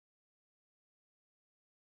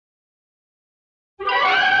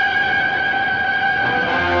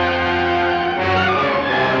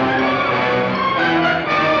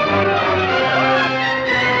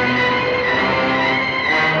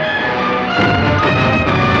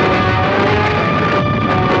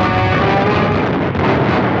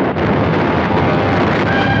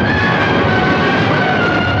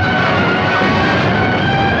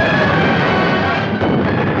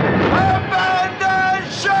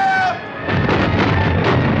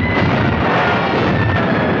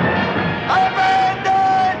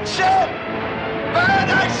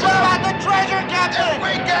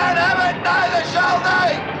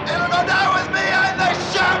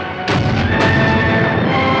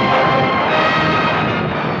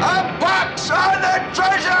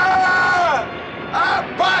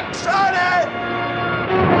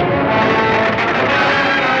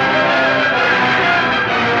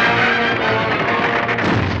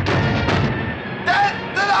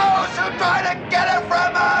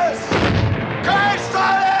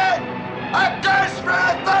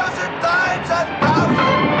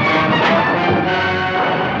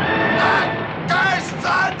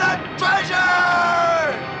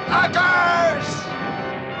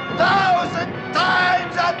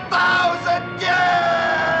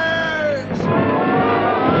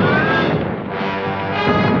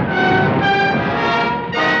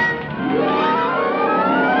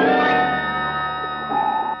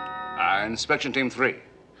Inspection Team 3,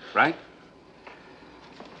 right?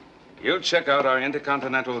 You'll check out our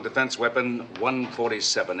intercontinental defense weapon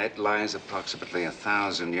 147. It lies approximately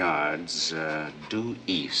 1,000 yards due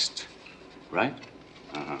east, right?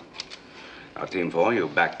 Uh-huh. Now, Team 4, you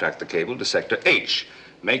backtrack the cable to Sector H.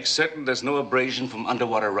 Make certain there's no abrasion from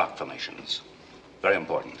underwater rock formations. Very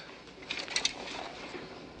important.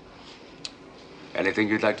 Anything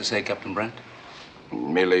you'd like to say, Captain Brent?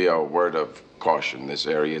 Merely a word of caution. This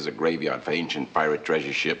area is a graveyard for ancient pirate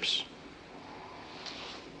treasure ships.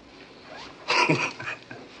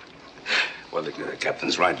 Well, the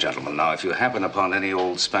captain's right, gentlemen. Now, if you happen upon any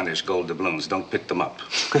old Spanish gold doubloons, don't pick them up.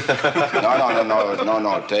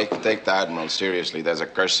 No. Take the Admiral seriously. There's a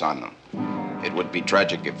curse on them. It would be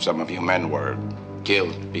tragic if some of you men were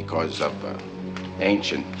killed because of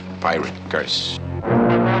ancient pirate curse.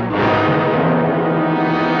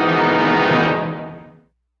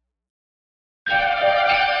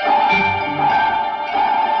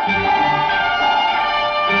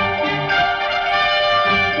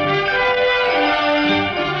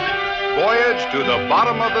 Voyage to the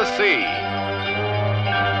Bottom of the Sea,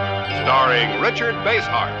 starring Richard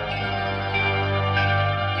Basehart,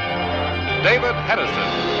 David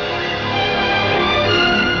Hedison,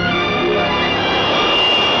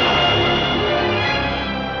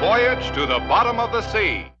 Voyage to the Bottom of the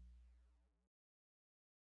Sea.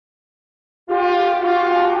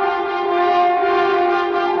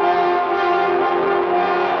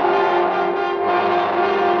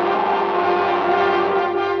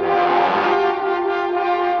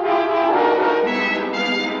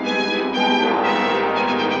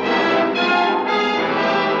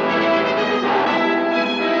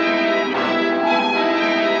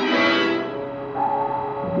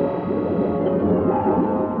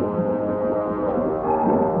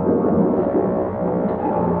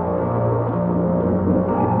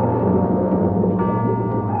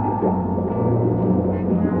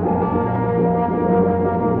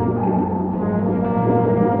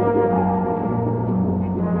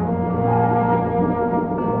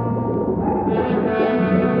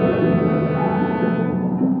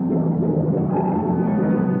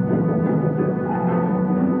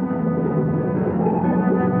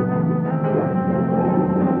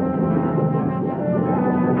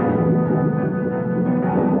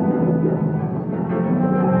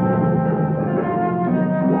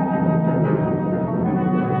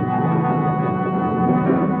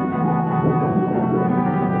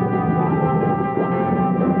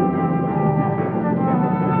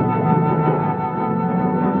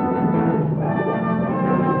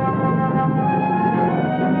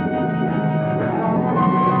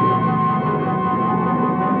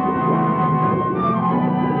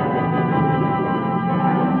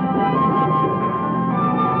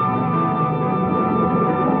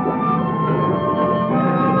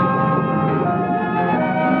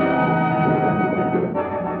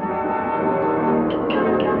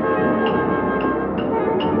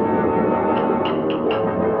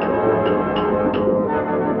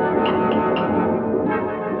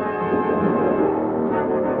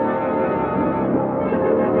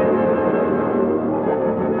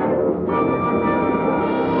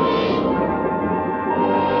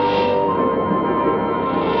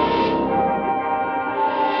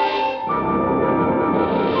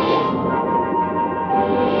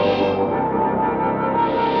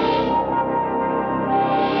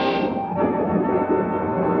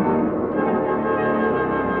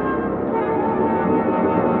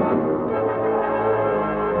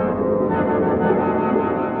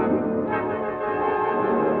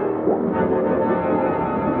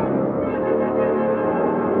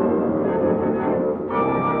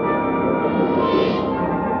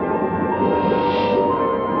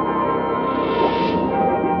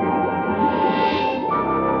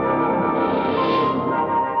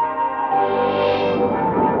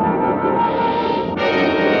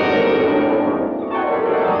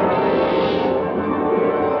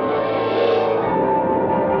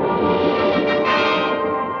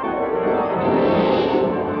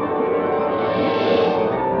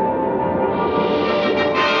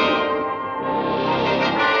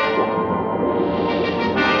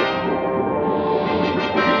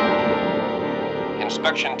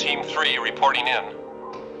 Inspection Team 3 reporting in.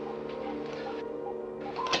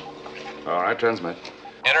 All right, transmit.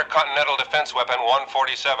 Intercontinental Defense Weapon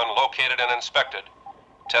 147 located and inspected.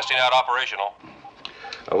 Testing out operational.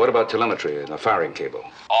 What about telemetry and the firing cable?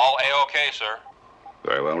 All A-OK, sir.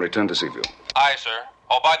 Very well. Return to Seaview. Aye, sir.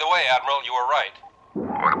 Oh, by the way, Admiral, you were right.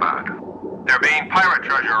 What about? There being pirate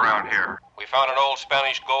treasure around here. We found an old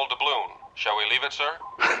Spanish gold doubloon. Shall we leave it, sir?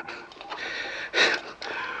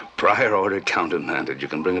 Prior order countermanded. You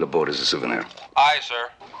can bring it aboard as a souvenir. Aye,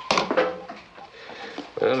 sir.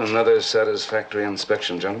 Well, another satisfactory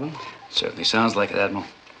inspection, gentlemen. Certainly sounds like it, Admiral.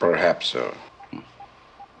 Perhaps so. You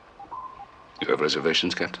have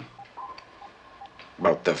reservations, Captain?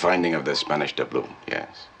 About the finding of the Spanish doubloon,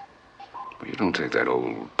 yes. Well, you don't take that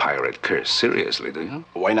old pirate curse seriously, do you?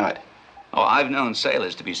 Why not? Oh, I've known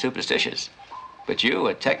sailors to be superstitious. But you,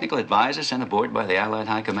 a technical advisor sent aboard by the Allied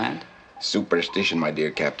High Command? Superstition, my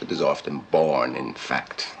dear Captain, is often born in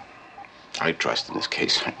fact. I trust in this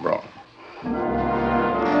case I'm wrong.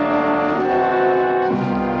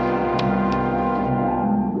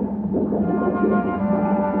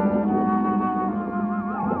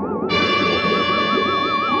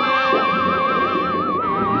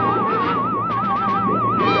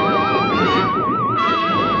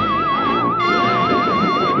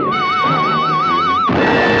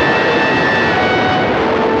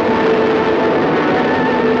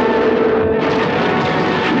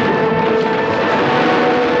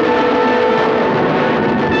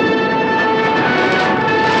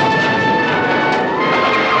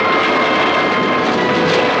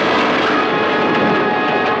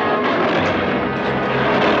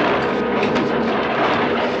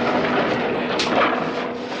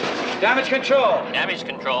 Damage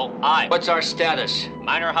control, aye. What's our status?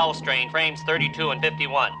 Minor hull strain, frames 32 and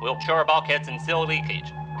 51. We'll shore bulkheads and seal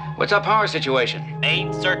leakage. What's our power situation?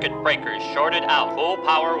 Main circuit breakers shorted out. Full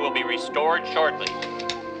power will be restored shortly.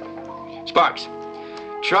 Sparks,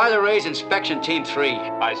 try to raise inspection team 3.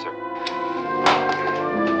 Aye, sir.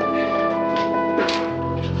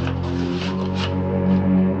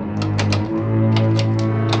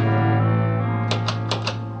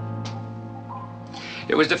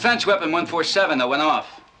 It was defense weapon 147 that went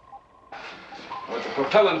off. With the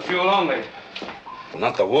propellant fuel only.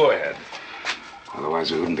 Not the warhead.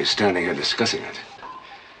 Otherwise, we wouldn't be standing here discussing it.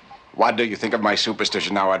 What do you think of my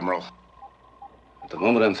superstition now, Admiral? At the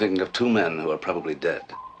moment, I'm thinking of 2 men who are probably dead.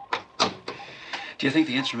 Do you think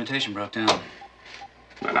the instrumentation broke down?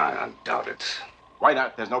 And I doubt it. Why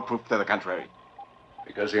not? There's no proof to the contrary.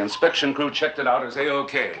 Because the inspection crew checked it out as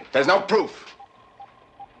A-OK. There's no proof.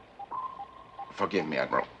 Forgive me,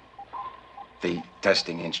 Admiral. The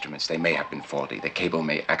testing instruments, they may have been faulty. The cable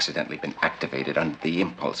may accidentally been activated under the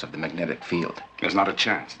impulse of the magnetic field. There's not a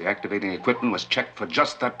chance. The activating equipment was checked for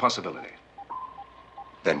just that possibility.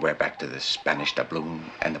 Then we're back to the Spanish doubloon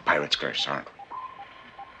and the pirate's curse, aren't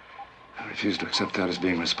we? I refuse to accept that as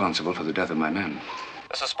being responsible for the death of my men.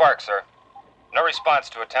 This is Sparks, sir. No response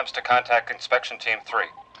to attempts to contact Inspection Team 3.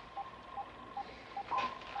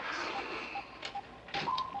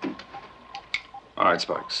 All right,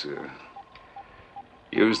 Sparks.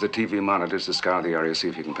 Use the TV monitors to scour the area, see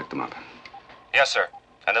if you can pick them up. Yes, sir.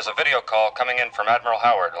 And there's a video call coming in from Admiral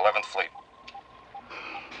Howard, 11th Fleet.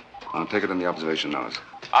 I'll take it in the observation nose.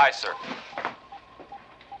 Aye, sir.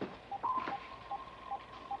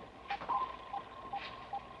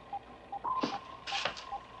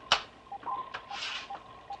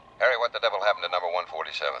 Harry, what the devil happened to number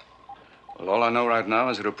 147? Well, all I know right now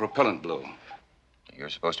is that her propellant blew. You're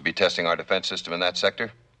supposed to be testing our defense system in that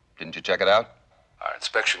sector. Didn't you check it out? Our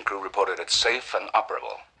inspection crew reported it safe and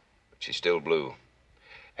operable. But she still blew.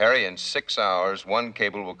 Harry, in 6 hours, one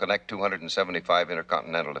cable will connect 275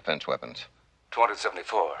 intercontinental defense weapons.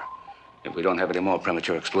 274. If we don't have any more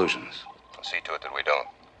premature explosions. I'll see to it that we don't.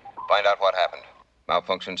 Find out what happened.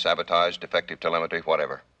 Malfunction, sabotage, defective telemetry,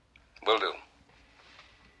 whatever. Will do.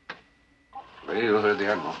 Well, you heard the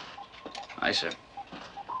Admiral. Aye, sir.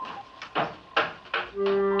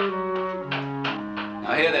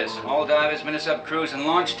 Now hear this. All divers, minisub crews, and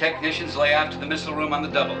launch technicians lay aft to the missile room on the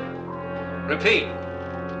double. Repeat.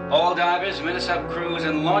 All divers, minisub crews,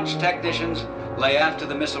 and launch technicians lay aft to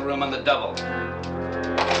the missile room on the double.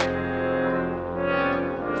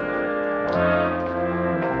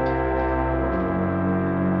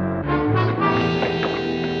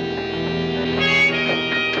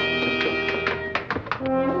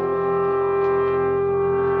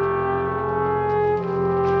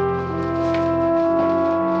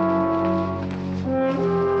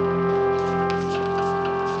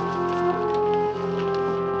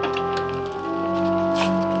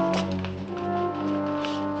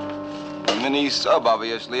 Sub,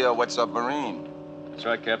 obviously, a wet submarine. That's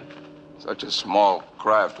right, Captain. Such a small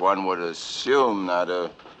craft, one would assume that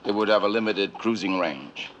it would have a limited cruising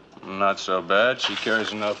range. Not so bad. She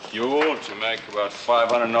carries enough fuel to make about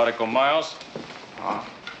 500 nautical miles. Ah.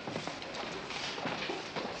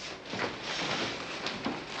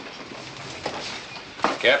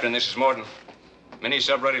 Captain, this is Morton. Mini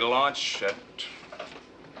sub ready to launch at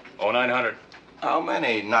 0900. How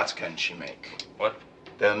many knots can she make? What?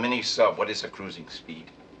 The mini sub, what is the cruising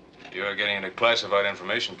speed? You're getting into classified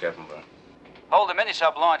information, Captain Brown. Hold the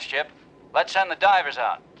mini-sub launch, Chip. Let's send the divers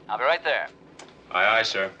out. I'll be right there. Aye, aye,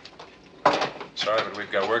 sir. Sorry, but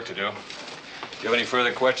we've got work to do. If you have any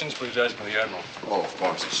further questions, please ask for the Admiral. Oh, of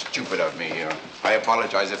course, it's stupid of me. I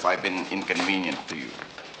apologize if I've been inconvenient to you.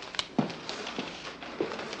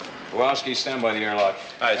 Kowalski, stand by the airlock.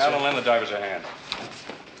 Aye, sir. Alan, lend the divers a hand.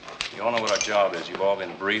 You all know what our job is. You've all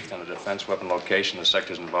been briefed on the defense weapon location, the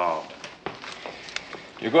sectors involved.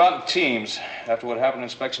 You go out in teams. After what happened in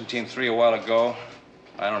Inspection Team 3 a while ago,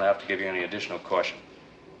 I don't have to give you any additional caution.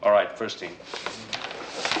 All right, first team.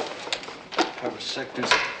 Cover sectors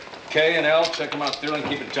K and L. Check them out thoroughly and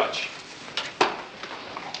keep in touch.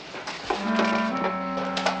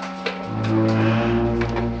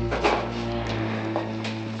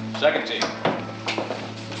 Second team.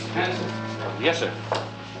 Hanson, Yes, sir.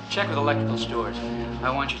 check with electrical stores.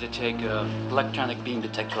 I want you to take an electronic beam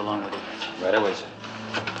detector along with it. Right away, sir.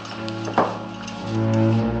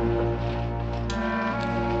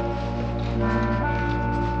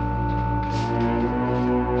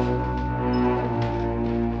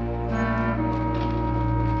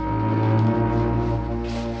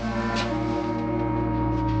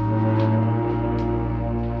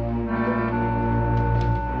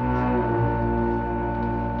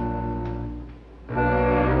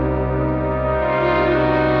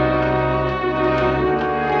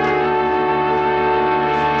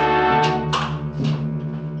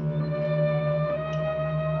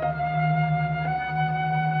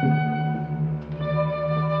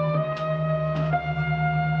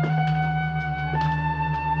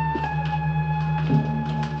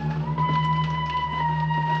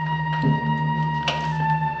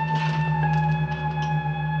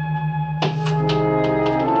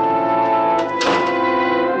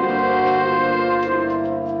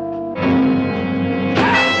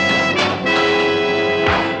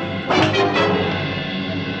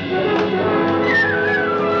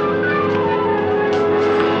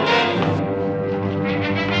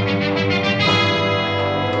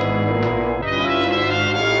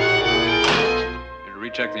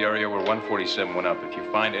 Recheck the area where 147 went up. If you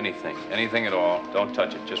find anything at all, don't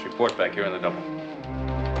touch it. Just report back here in the double.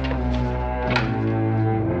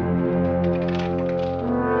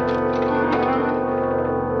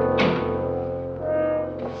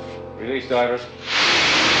 Release divers.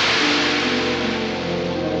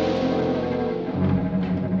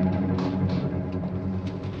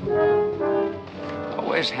 Oh,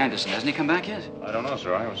 where's Henderson? Hasn't he come back yet? I don't know,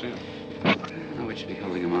 sir. I haven't seen him. No, we should be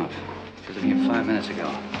holding him up. Should have been here 5 minutes ago.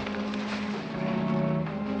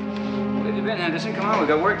 Where have you been, Henderson? Come on, we've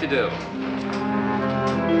got work to do.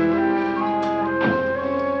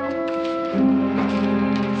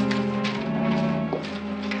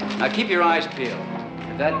 Now keep your eyes peeled.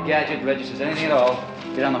 If that gadget registers anything at all,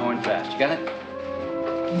 get on the horn fast. You got it?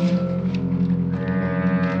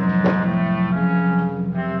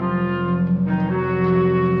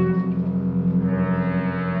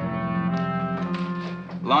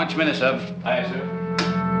 Launch Minisub. Aye, sir.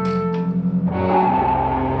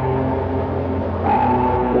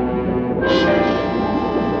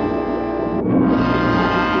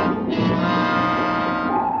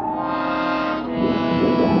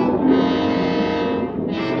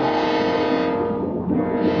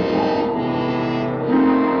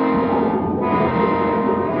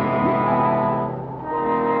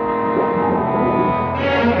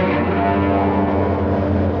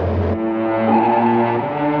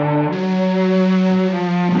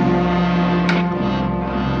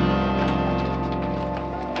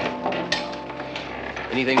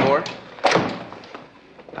 Anything more?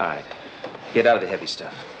 All right. Get out of the heavy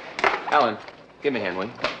stuff. Alan, give me a hand, will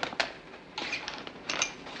you?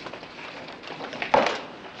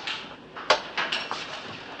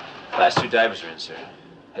 Last two divers are in, sir.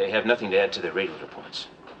 They have nothing to add to their radio reports.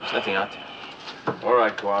 There's nothing out there. All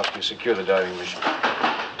right, Kowalski, secure the diving mission.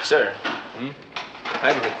 Sir,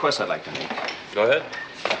 I have a request I'd like to make. Go ahead.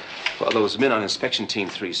 Well, those men on Inspection Team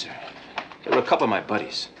 3, sir, they were a couple of my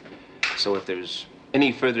buddies. So if there's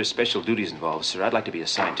any further special duties involved, sir, I'd like to be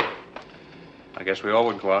assigned to. I guess we all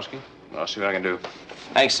would, Kowalski. I'll see what I can do.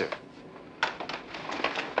 Thanks, sir.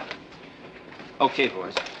 Okay,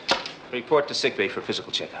 boys. Report to sickbay for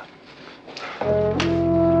physical checkout.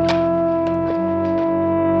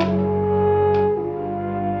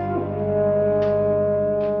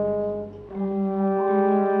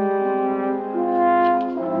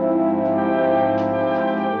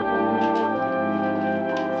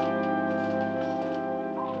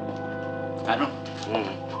 Admiral?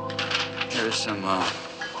 Here are some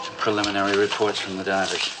preliminary reports from the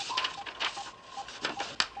divers.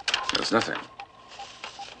 There's nothing.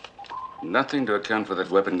 Nothing to account for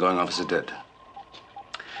that weapon going off as it did.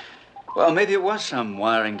 Well, maybe it was some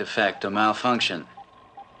wiring defect or malfunction.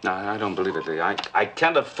 No, I don't believe it. I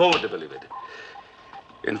can't afford to believe it.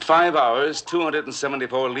 In 5 hours,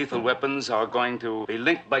 274 lethal weapons are going to be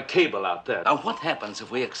linked by cable out there. Now, what happens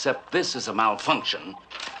if we accept this as a malfunction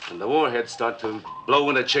and the warheads start to blow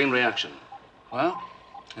in a chain reaction? Well,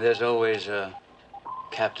 there's always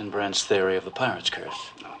Captain Brent's theory of the pirate's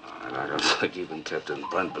curse. No, I don't think even Captain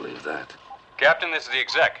Brent believes that. Captain, this is the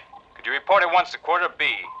exec. Could you report at once to Quarter B?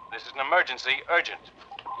 This is an emergency, urgent.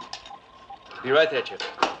 Be right there, Chip.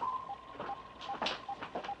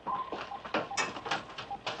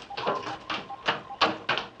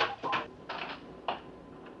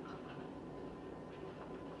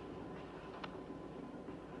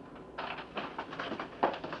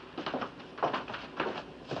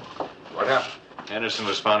 What happened? Henderson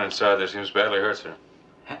was found inside there. Seems badly hurt, sir.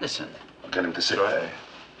 Henderson? Get him to sick bay.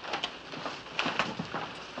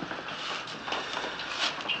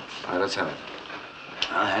 All right, let's have it.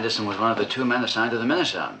 Well, Henderson was one of the 2 men assigned to the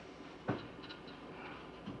Minnesota.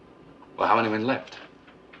 Well, how many men left?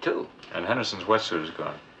 2. And Henderson's wetsuit is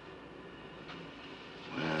gone.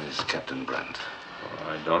 Where is Captain Brent?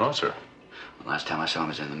 I don't know, sir. Last time I saw him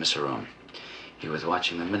was in the missile room. He was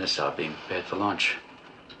watching the Minnesota being prepared for launch.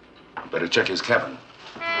 Better check his cabin.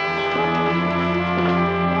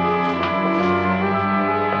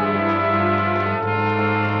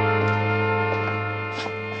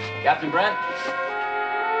 Captain Brent?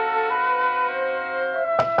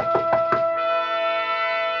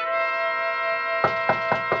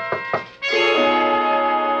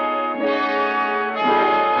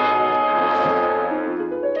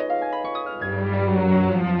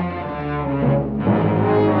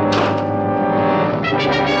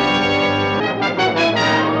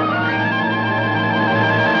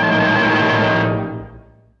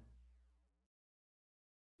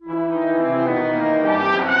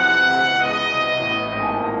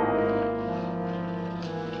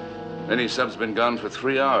 Many sub's been gone for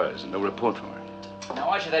 3 hours and no report from her. Now,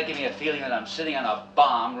 why should that give me a feeling that I'm sitting on a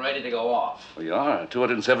bomb ready to go off? Well, you are.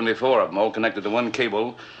 274 of them all connected to one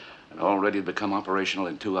cable and all ready to become operational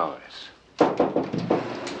in 2 hours.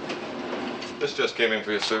 This just came in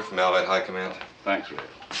for you, sir, from Allied High Command. Thanks, Ray.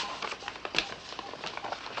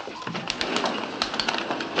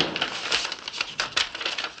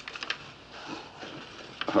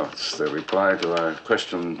 Oh, it's the reply to our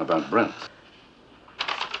question about Brent.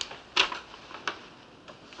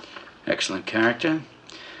 Excellent character.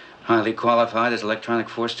 Highly qualified as electronic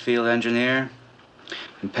force field engineer.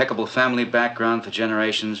 Impeccable family background for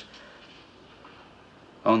generations.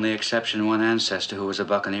 Only exception, one ancestor who was a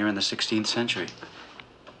buccaneer in the 16th century.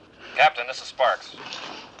 Captain, this is Sparks.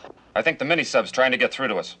 I think the mini-sub's trying to get through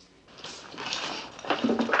to us.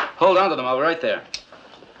 Hold on to them, I'll be right there.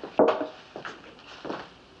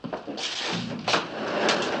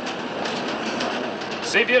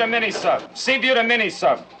 Seaview to mini-sub. Seaview to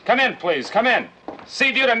mini-sub. Come in, please. Come in.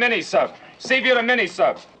 Seaview to mini-sub. Seaview to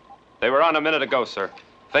mini-sub. They were on a minute ago, sir.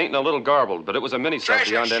 Faint and a little garbled, but it was a mini-sub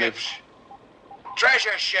Treasure beyond any... ships.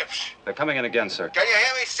 Treasure ships. They're coming in again, sir. Can you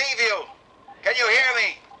hear me, Seaview? Can you hear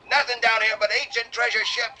me? Nothing down here but ancient treasure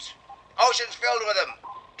ships. Oceans filled with them.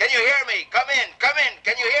 Can you hear me? Come in, come in.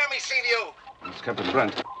 Can you hear me, Seaview? It's Captain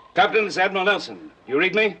Brent. Captain, it's Admiral Nelson. You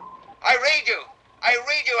read me? I read you. I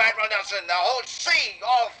read you, Admiral Nelson. The whole sea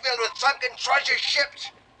all filled with sunken treasure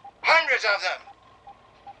ships. Hundreds of them.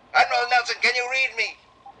 Admiral Nelson, can you read me?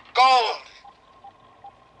 Gold.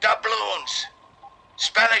 Doubloons.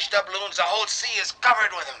 Spanish doubloons. The whole sea is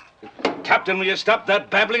covered with them. Captain, will you stop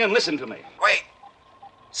that babbling and listen to me? Wait.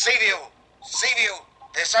 Seaview. Seaview.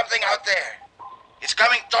 There's something out there. It's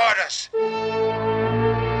coming toward us.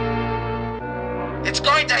 It's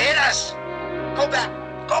going to hit us. Go back.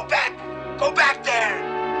 Go back. Go back there.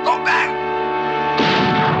 Go back.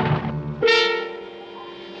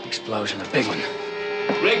 Explosion, a big one.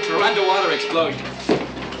 Rig for underwater explosion.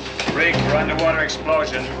 Rig for underwater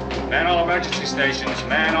explosion. Man all emergency stations.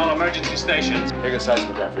 Man all emergency stations. Take a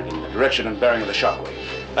seismograph reading the direction and bearing of the shockwave.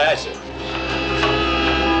 Aye, sir.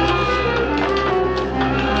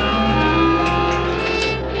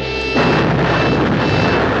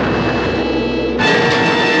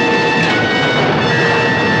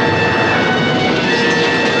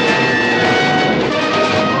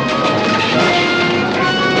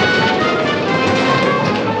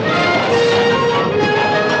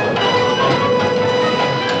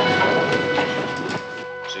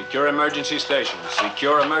 Secure emergency stations.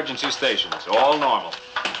 Secure emergency stations. All normal.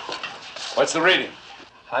 What's the reading?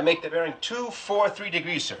 I make the bearing 243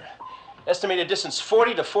 degrees, sir. Estimated distance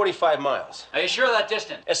 40 to 45 miles. Are you sure of that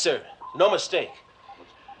distance? Yes, sir. No mistake.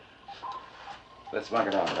 Let's mark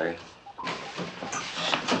it out, eh?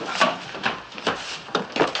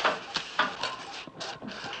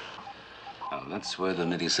 Now, that's where the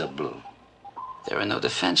mini-sub blew. There are no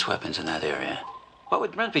defense weapons in that area. What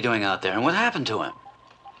would Brent be doing out there, and what happened to him?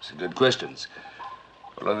 Some good questions.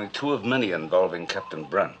 Well, only two of many involving Captain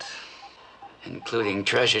Brent. Including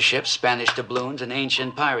treasure ships, Spanish doubloons, and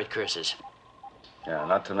ancient pirate curses. Yeah,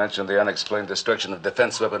 not to mention the unexplained destruction of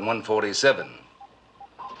defense weapon 147.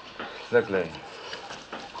 Look, Lee.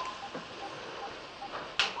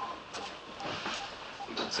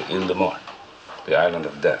 It's in the Mort, the island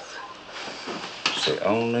of death. It's the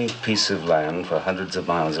only piece of land for hundreds of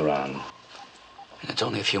miles around. And it's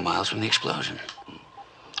only a few miles from the explosion.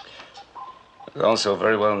 It's also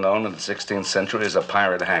very well known in the 16th century as a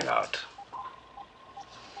pirate hangout.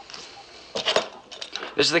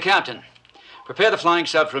 This is the captain. Prepare the flying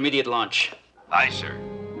sub for immediate launch. Aye, sir.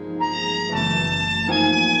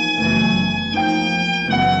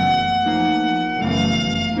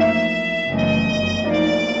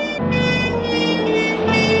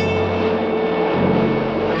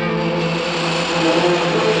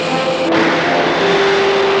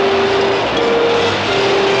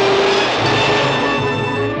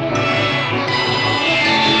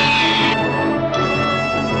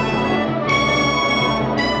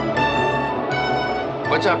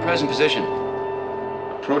 What's our present position?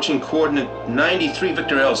 Approaching coordinate 93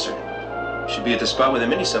 Victor L, sir. Should be at the spot where the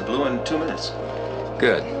mini-sub blew in 2 minutes.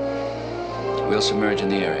 Good. We'll submerge in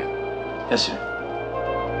the area. Yes, sir.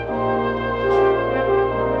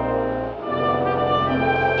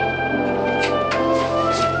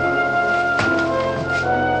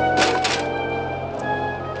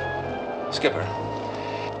 Skipper,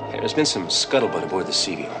 there's been some scuttlebutt aboard the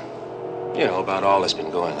Seaview. You know, about all that's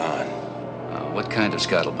been going on. What kind of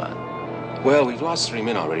scuttlebutt? Well, we've lost 3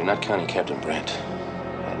 men already, not counting Captain Brent.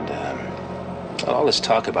 And, all this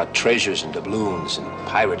talk about treasures and doubloons and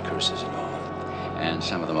pirate curses and all. And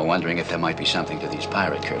some of them are wondering if there might be something to these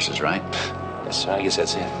pirate curses, right? Yes, sir, I guess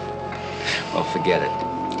that's it. Well, forget it.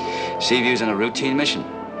 Seaview's on a routine mission.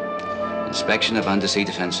 Inspection of undersea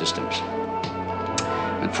defense systems.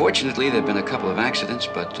 Unfortunately, there have been a couple of accidents,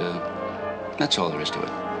 but that's all there is to it.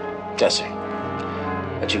 Yes, sir.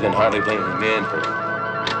 But you can hardly blame the men for...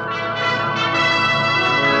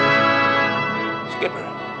 Skipper.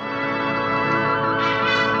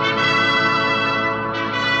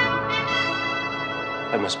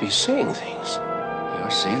 I must be seeing things.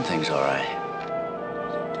 You're seeing things, all right.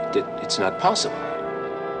 It's not possible.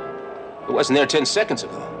 It wasn't there 10 seconds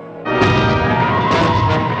ago.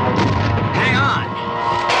 Hang on!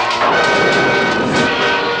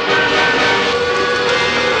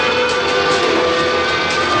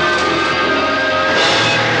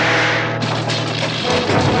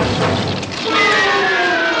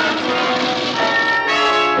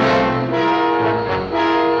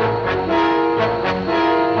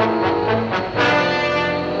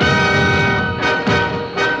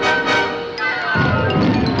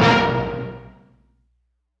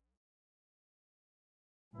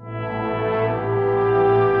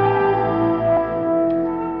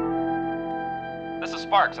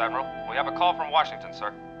 Sparks, Admiral. We have a call from Washington,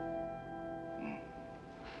 sir.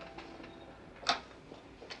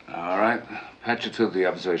 All right. Patch it through the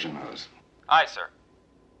observation house. Aye, sir.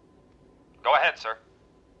 Go ahead, sir.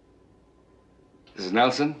 This is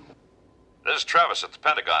Nelson? This is Travis at the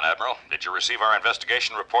Pentagon, Admiral. Did you receive our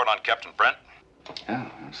investigation report on Captain Brent? Yeah,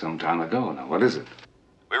 some time ago. Now, what is it?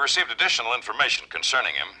 We received additional information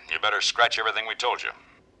concerning him. You better scratch everything we told you.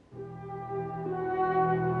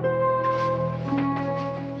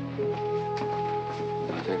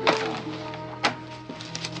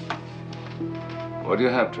 What do you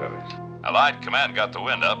have, Travis? Allied Command got the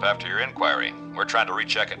wind up after your inquiry. We're trying to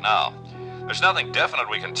recheck it now. There's nothing definite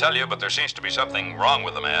we can tell you, but there seems to be something wrong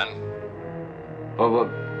with the man. Well,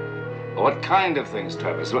 what kind of things,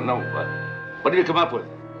 Travis? What did you come up with?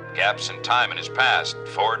 Gaps in time in his past,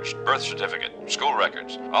 forged birth certificate, school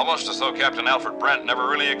records. Almost as though Captain Alfred Brent never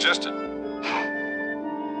really existed.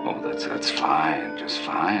 Oh, that's fine, just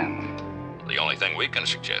fine. The only thing we can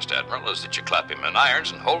suggest, Admiral, is that you clap him in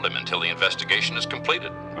irons and hold him until the investigation is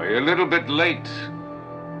completed. Are you a little bit late?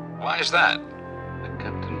 Why is that? The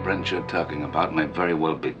Captain Brent you're talking about may very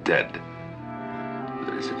well be dead.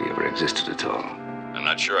 That is, if he ever existed at all. I'm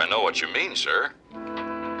not sure I know what you mean, sir.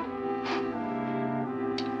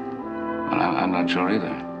 Well, I'm not sure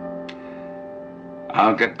either.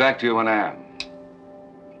 I'll get back to you when I am.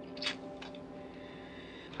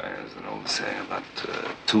 There's an old saying about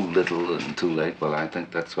too little and too late. Well, I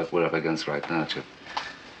think that's what we're up against right now, Chip.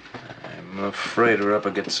 I'm afraid we're up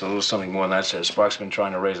against a little something more than that, sir. Sparks been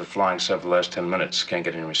trying to raise a flying sub for the last 10 minutes. Can't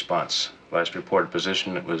get any response. Last reported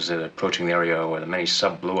position, it was approaching the area where the mini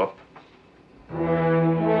sub blew up.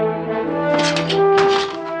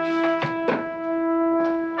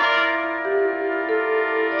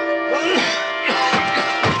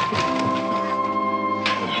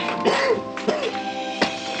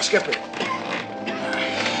 Skipper.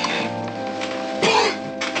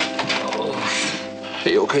 Are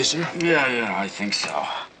you okay, sir? Yeah, I think so.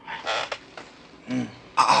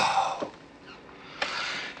 Oh.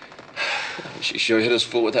 She sure hit us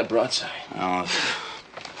full with that broadside. Oh,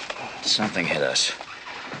 something hit us.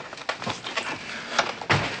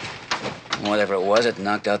 Whatever it was, it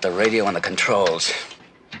knocked out the radio and the controls.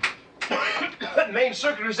 That main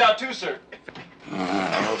circuit is out too, sir.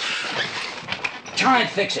 Try and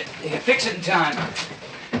fix it. You can fix it in time.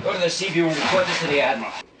 Go to the sea view and report this to the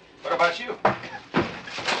Admiral. What about you?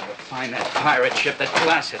 Find that pirate ship that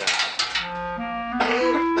blasted us.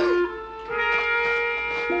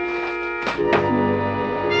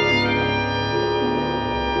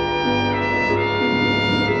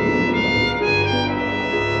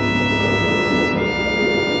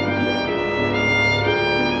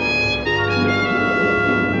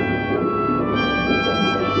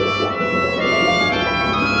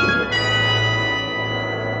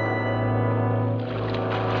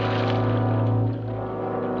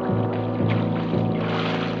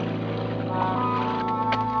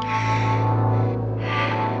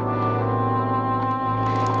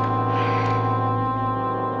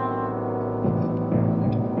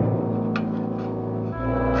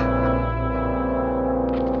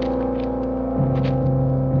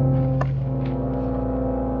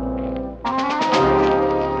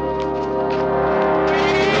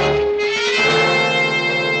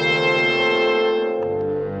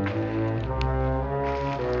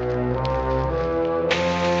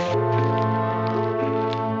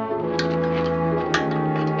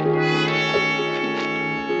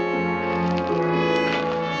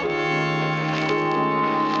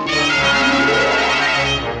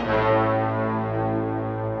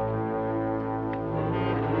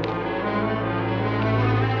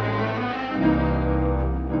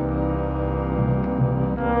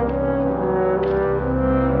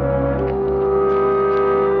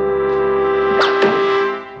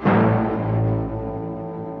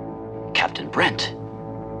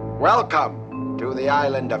 Welcome to the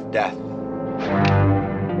island of death.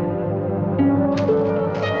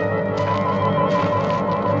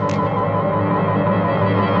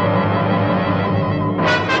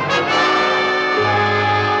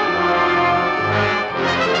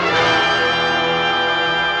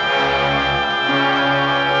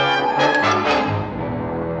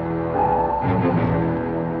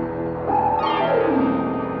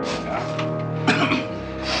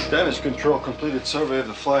 Damage control completed survey of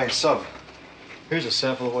the flying sub. Here's a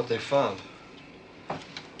sample of what they found.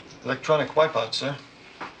 Electronic wipeout, sir.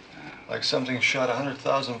 Like something shot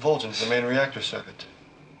 100,000 volts into the main reactor circuit.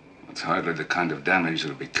 It's hardly the kind of damage that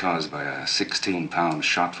would be caused by a 16-pound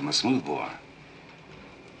shot from a smoothbore.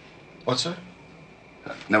 What, sir?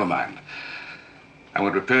 Never mind. I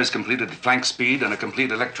want repairs completed at flank speed and a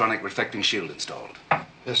complete electronic reflecting shield installed.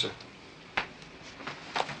 Yes, sir.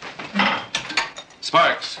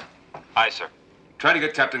 Sparks. Aye, sir. Try to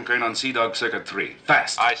get Captain Crane on Sea Dog Circuit 3.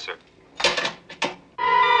 Fast. Aye, sir.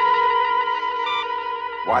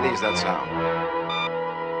 What is that sound?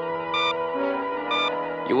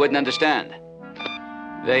 You wouldn't understand.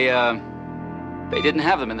 They didn't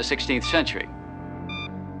have them in the 16th century.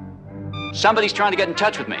 Somebody's trying to get in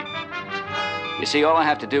touch with me. You see, all I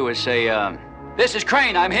have to do is say, this is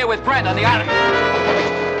Crane. I'm here with Brent on the island.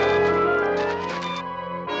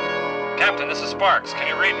 Captain, this is Sparks. Can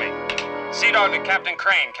you read me? Sea Dog to Captain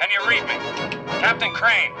Crane. Can you read me? Captain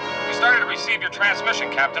Crane, we started to receive your transmission,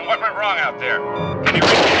 Captain. What went wrong out there? Can you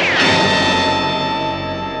read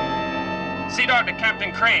me? Sea Dog to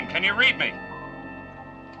Captain Crane. Can you read me?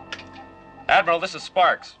 Admiral, this is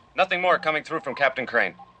Sparks. Nothing more coming through from Captain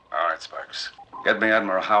Crane. All right, Sparks. Get me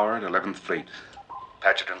Admiral Howard, 11th Fleet.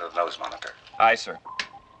 Patch it into the nose monitor. Aye, sir.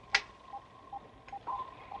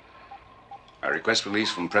 I request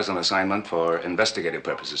release from present assignment for investigative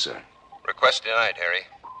purposes, sir. Request denied, Harry.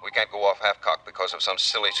 We can't go off half-cocked because of some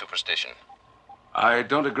silly superstition. I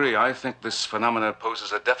don't agree. I think this phenomena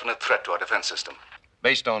poses a definite threat to our defense system.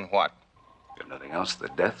 Based on what? If nothing else, the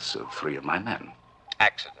deaths of 3 of my men.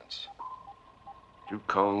 Accidents. You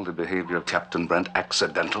call the behavior of Captain Brent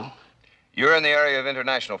accidental? You're in the area of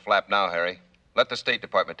international flap now, Harry. Let the State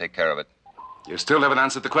Department take care of it. You still haven't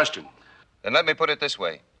answered the question. Then let me put it this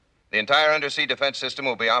way. The entire undersea defense system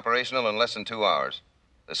will be operational in less than 2 hours.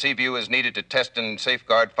 The Seaview is needed to test and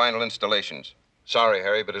safeguard final installations. Sorry,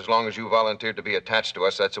 Harry, but as long as you volunteered to be attached to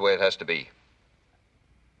us, that's the way it has to be.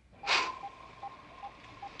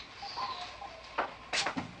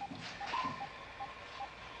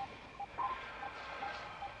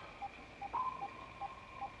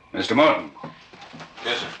 Mr. Morton.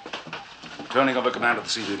 Yes, sir. I'm turning over command of the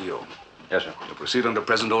CVDO. Yes, sir. You'll proceed under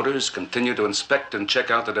present orders. Continue to inspect and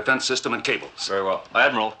check out the defense system and cables. Very well.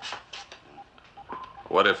 Admiral.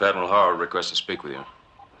 What if Admiral Howard requests to speak with you?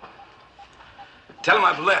 Tell him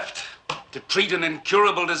I've left to treat an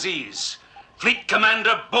incurable disease. Fleet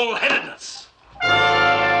Commander Bullheadedness.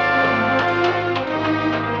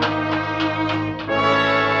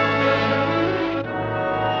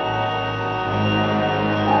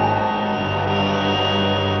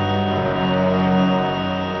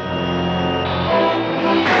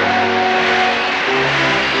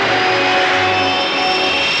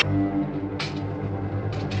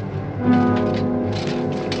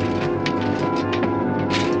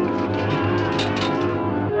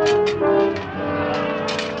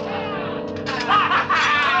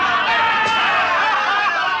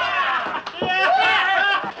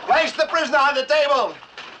 Place the prisoner on the table.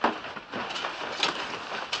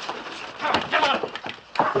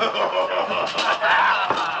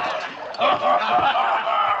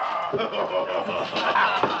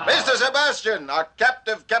 Mr. Sebastian, our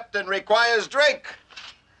captive captain requires drink.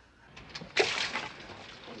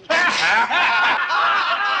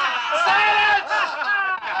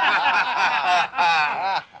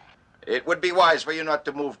 It would be wise for you not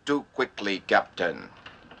to move too quickly, Captain.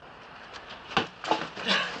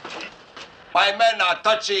 My men are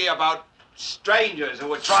touchy about strangers who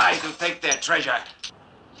would try to take their treasure.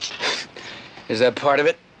 Is that part of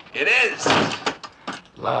it? It is.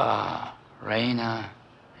 La Reina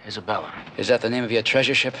Isabella. Is that the name of your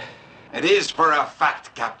treasure ship? It is, for a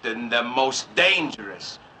fact, Captain, the most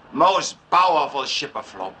dangerous, most powerful ship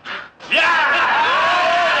afloat.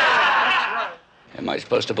 Am I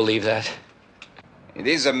supposed to believe that? It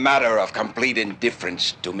is a matter of complete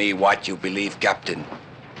indifference to me what you believe, Captain.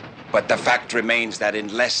 But the fact remains that in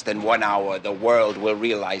less than 1 hour, the world will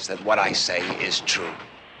realize that what I say is true.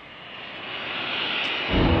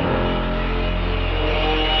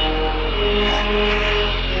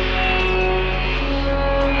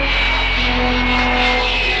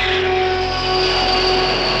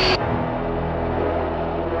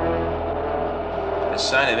 A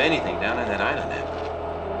sign of anything down on that island.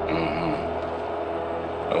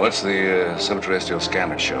 Well, what's the subterrestrial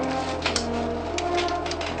scanner show?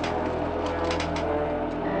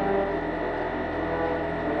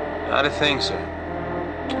 Not a thing, sir.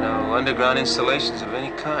 No underground installations of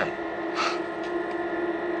any kind.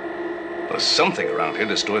 Well, something around here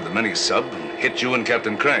destroyed the mini-sub and hit you and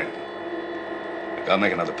Captain Crane. Look, I'll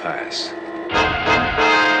make another pass.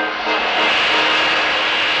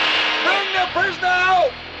 Bring the prisoner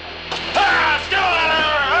out!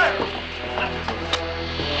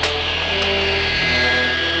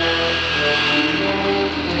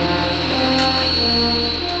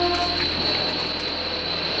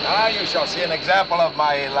 Now you shall see an example of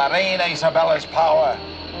my La Reina Isabella's power.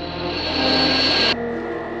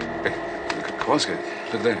 Hey, Kowalski,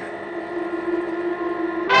 look there.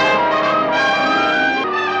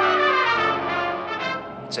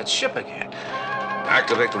 It's that ship again.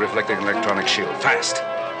 Activate the reflecting electronic shield. Fast.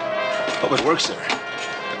 Hope it works, sir.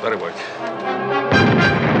 It better work.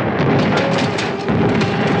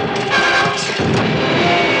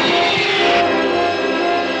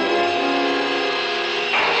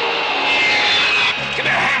 Give me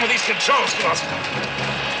a hand with these controls, Kowalski.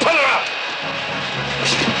 Pull her up!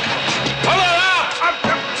 Pull her up! I'm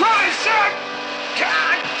trying, sir!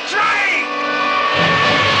 I'm trying!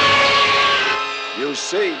 You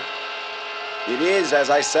see, it is as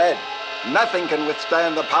I said. Nothing can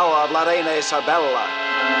withstand the power of La Reina Isabella.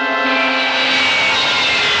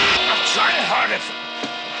 I'm trying hard.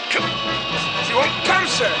 She won't come,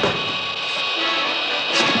 sir.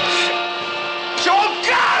 She won't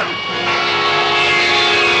come!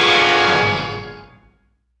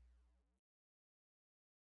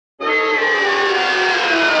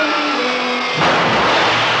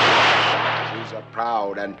 She's a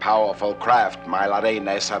proud and powerful craft, my La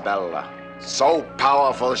Reina Isabella. So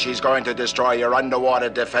powerful, she's going to destroy your underwater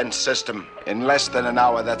defense system. In less than an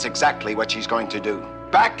hour, that's exactly what she's going to do.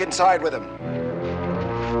 Back inside with him.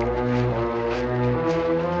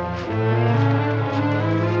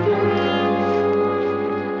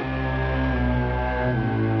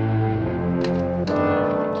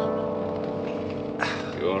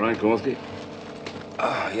 Kowalski?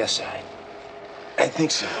 Oh, yes, sir. I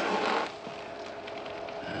think so.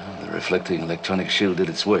 The reflecting electronic shield did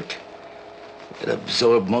its work. It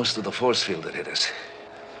absorbed most of the force field that hit us.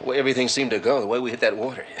 The way everything seemed to go, the way we hit that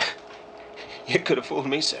water. You could have fooled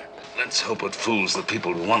me, sir. Let's hope it fools the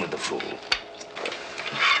people who wanted to fool.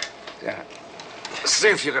 Yeah. See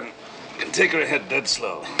if you can take her ahead dead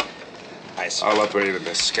slow. I'll operate with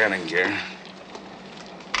the scanning gear.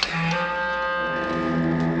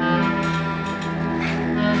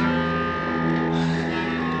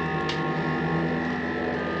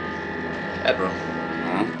 Admiral.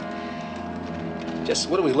 Huh? Just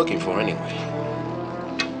what are we looking for anyway?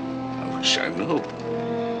 I wish I knew.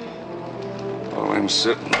 All I'm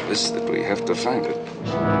certain of is that we have to find it.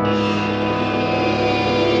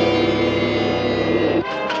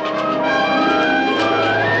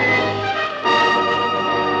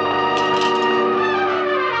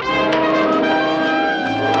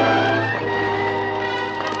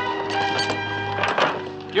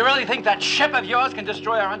 You really think that ship of yours can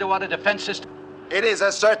destroy our underwater defense system? It is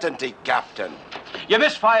a certainty, Captain. You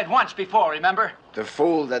misfired once before, remember? The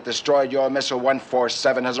fool that destroyed your missile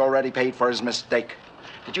 147 has already paid for his mistake.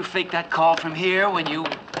 Did you fake that call from here when you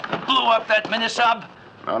blew up that minisub?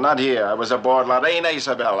 No, not here. I was aboard La Reina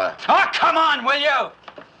Isabella. Oh, come on, will you?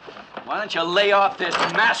 Why don't you lay off this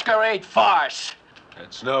masquerade farce?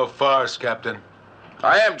 It's no farce, Captain.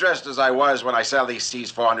 I am dressed as I was when I sailed these seas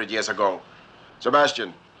 400 years ago.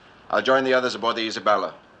 Sebastian, I'll join the others aboard the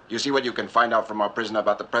Isabella. You see what you can find out from our prisoner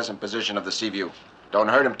about the present position of the Seaview. Don't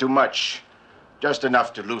hurt him too much. Just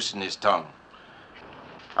enough to loosen his tongue.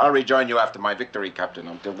 I'll rejoin you after my victory, Captain.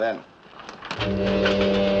 Until then.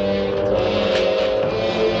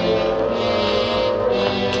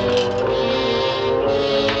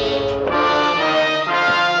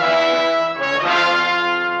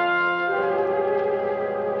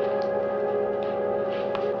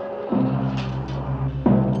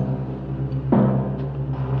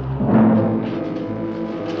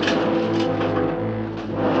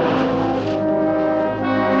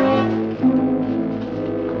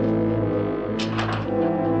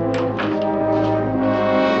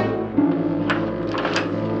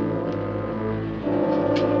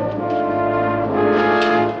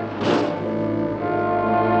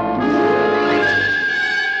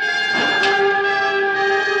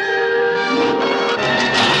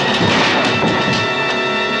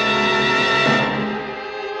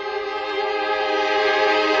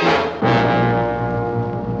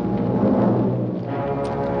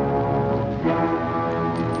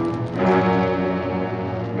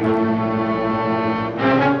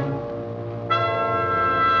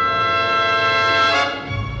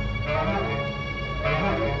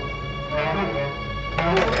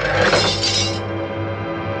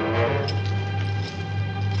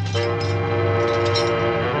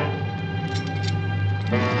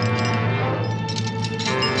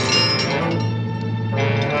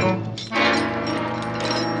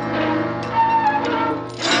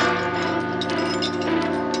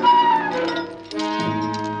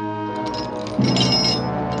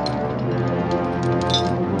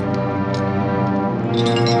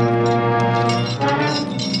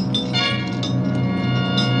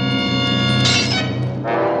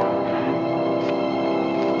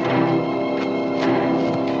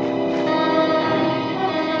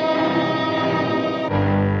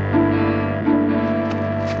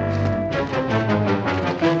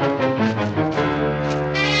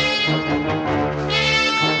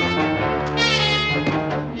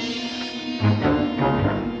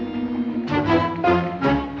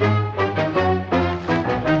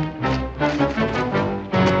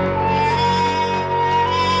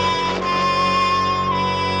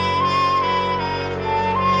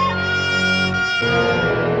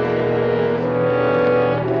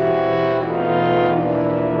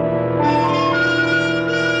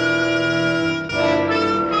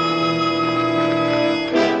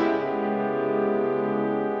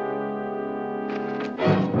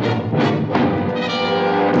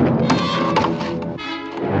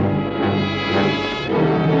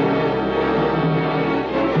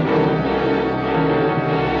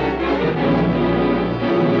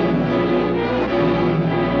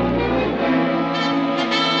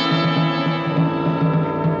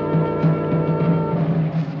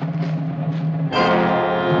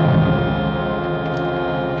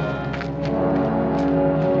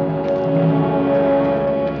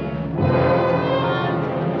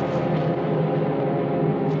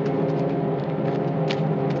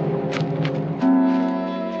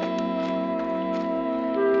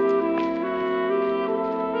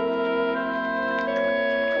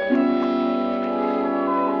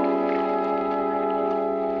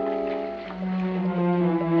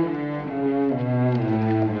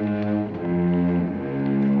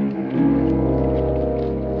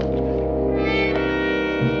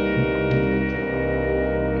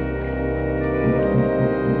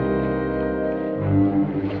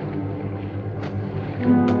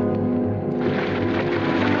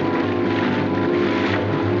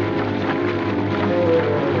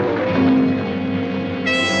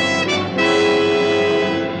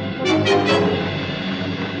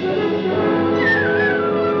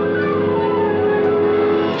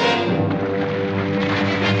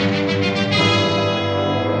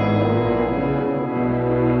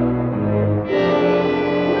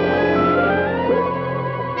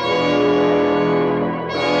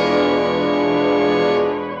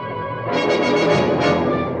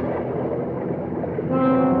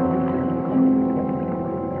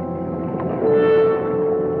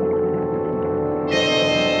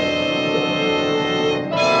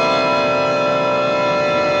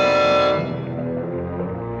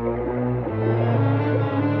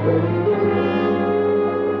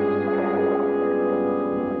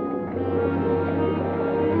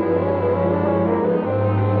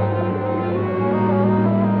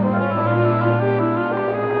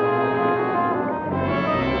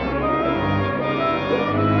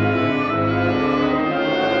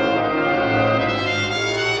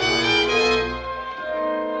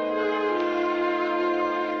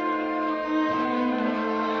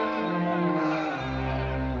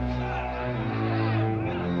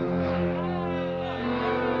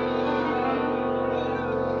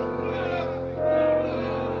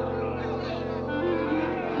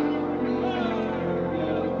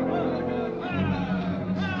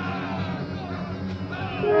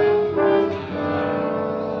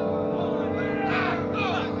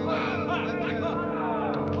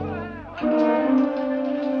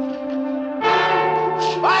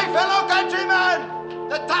 My fellow countrymen,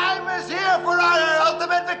 the time is here for our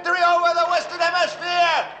ultimate victory over the Western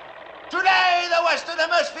Hemisphere. Today, the Western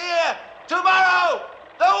Hemisphere. Tomorrow,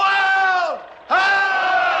 the world.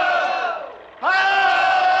 Hail!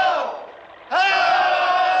 Hail! Hail!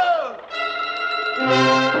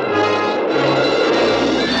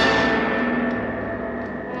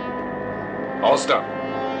 All stop.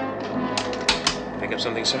 Pick up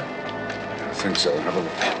something, sir? I think so. Have a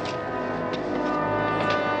look.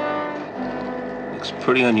 Looks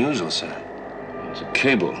pretty unusual, sir. It's a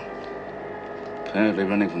cable. Apparently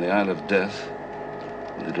running from the Isle of Death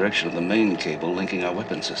in the direction of the main cable linking our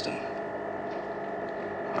weapon system.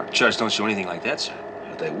 Our charts don't show anything like that, sir.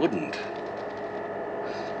 But they wouldn't.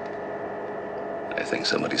 I think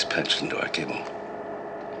somebody's patched into our cable.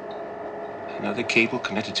 Another cable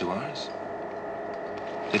connected to ours?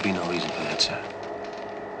 There'd be no reason for that, sir.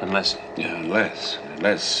 Unless... Yeah,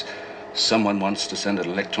 unless someone wants to send an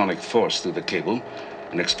electronic force through the cable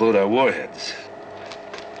and explode our warheads.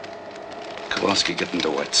 Kowalski, get into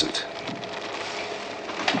wetsuit.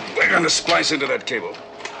 We're going to splice into that cable.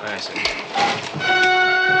 I see.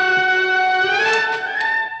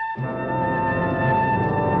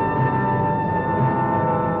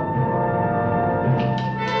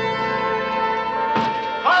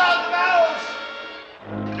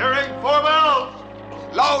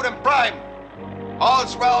 Load and prime.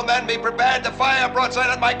 All's well, men. Be prepared to fire broadside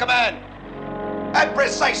at my command. At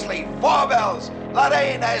precisely 4 bells, La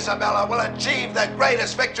Reina Isabella will achieve the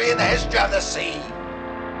greatest victory in the history of the sea.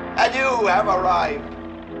 And you have arrived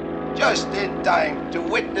just in time to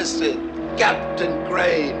witness it, Captain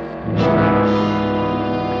Crane.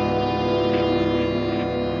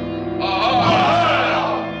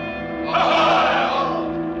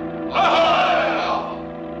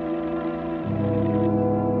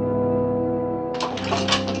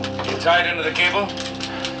 Tied into the cable?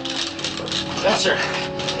 Yes, sir.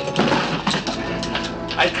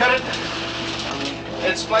 I cut it.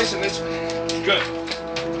 It's splicing this way. Good.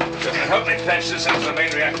 Good. Help me patch this into the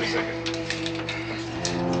main reactor circuit.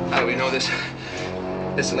 How do we know this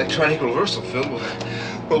electronic reversal field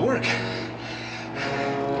will work?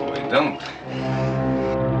 Well, we don't.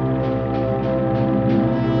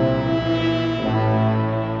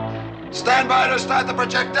 Stand by to start the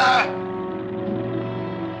projector.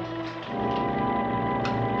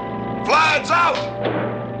 Flags out!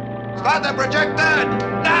 Start the projector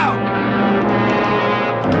now!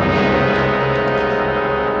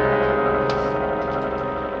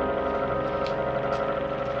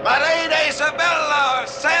 Marina Isabella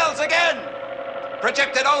sails again!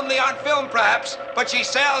 Projected only on film, perhaps, but she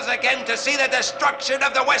sails again to see the destruction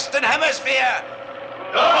of the Western Hemisphere!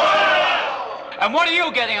 And what are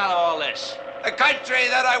you getting out of all this? The country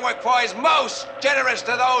that I work for is most generous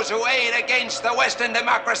to those who aid against the Western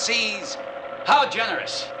democracies. How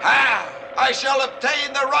generous? I shall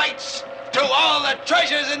obtain the rights to all the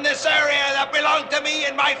treasures in this area that belong to me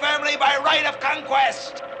and my family by right of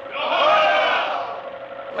conquest.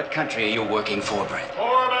 What country are you working for, Brent?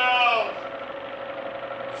 4 bells.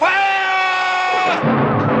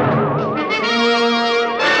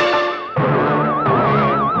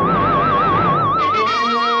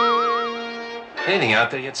 out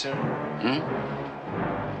there yet, sir? Hmm?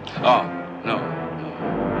 Oh, no.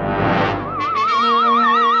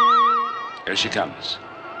 Here she comes.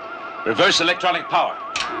 Reverse electronic power.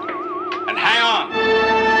 And hang on.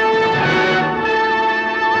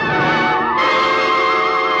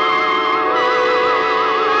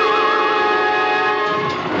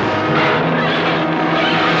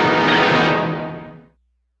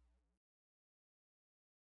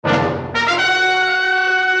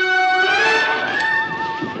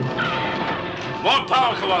 More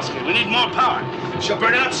power, Kowalski. We need more power. She'll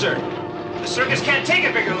burn out, sir. The circus can't take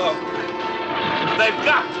a bigger load. They've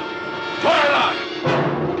got to. Put her on.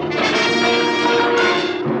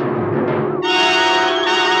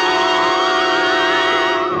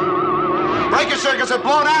 Breaker circuits are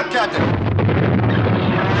blown out, Captain.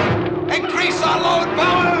 Increase our load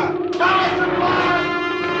power! Power supply!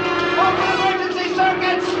 Open emergency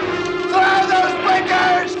circuits! Throw those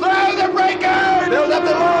breakers! Throw the breakers! Build up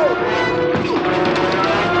the load!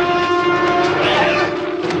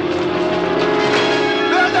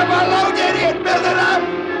 Build up our load, you idiot! Build it up!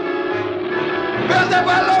 Build up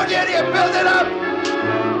our load, you idiot! Build it up!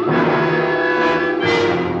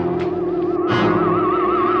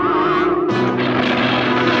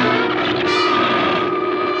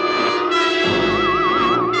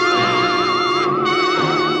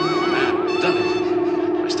 Done it.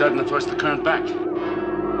 We're starting to force the current back.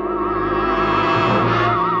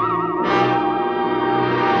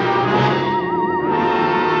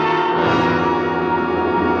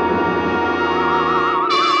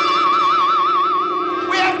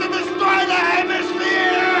 We have to destroy the hemisphere!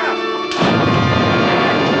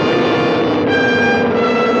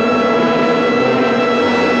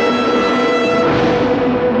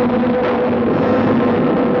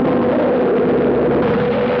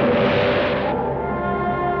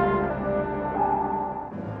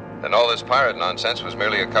 And all this pirate nonsense was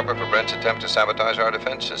merely a cover for Brent's attempt to sabotage our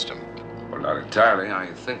defense system. Well, not entirely. I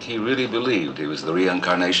think he really believed he was the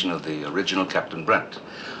reincarnation of the original Captain Brent,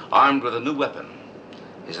 armed with a new weapon,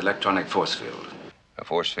 his electronic force field. A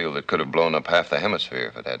force field that could have blown up half the hemisphere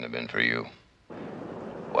if it hadn't have been for you.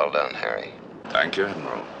 Well done, Harry. Thank you,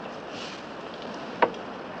 Admiral.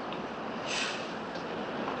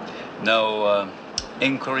 No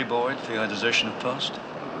inquiry board for your desertion of post?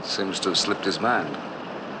 Well, it seems to have slipped his mind.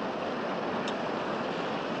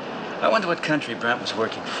 I wonder what country Brent was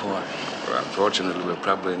working for. Well, unfortunately, we'll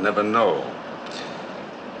probably never know.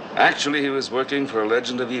 Actually, he was working for a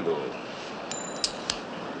legend of evil.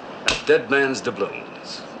 A dead man's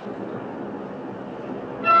doubloons.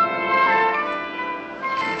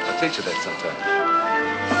 I'll teach you that sometime.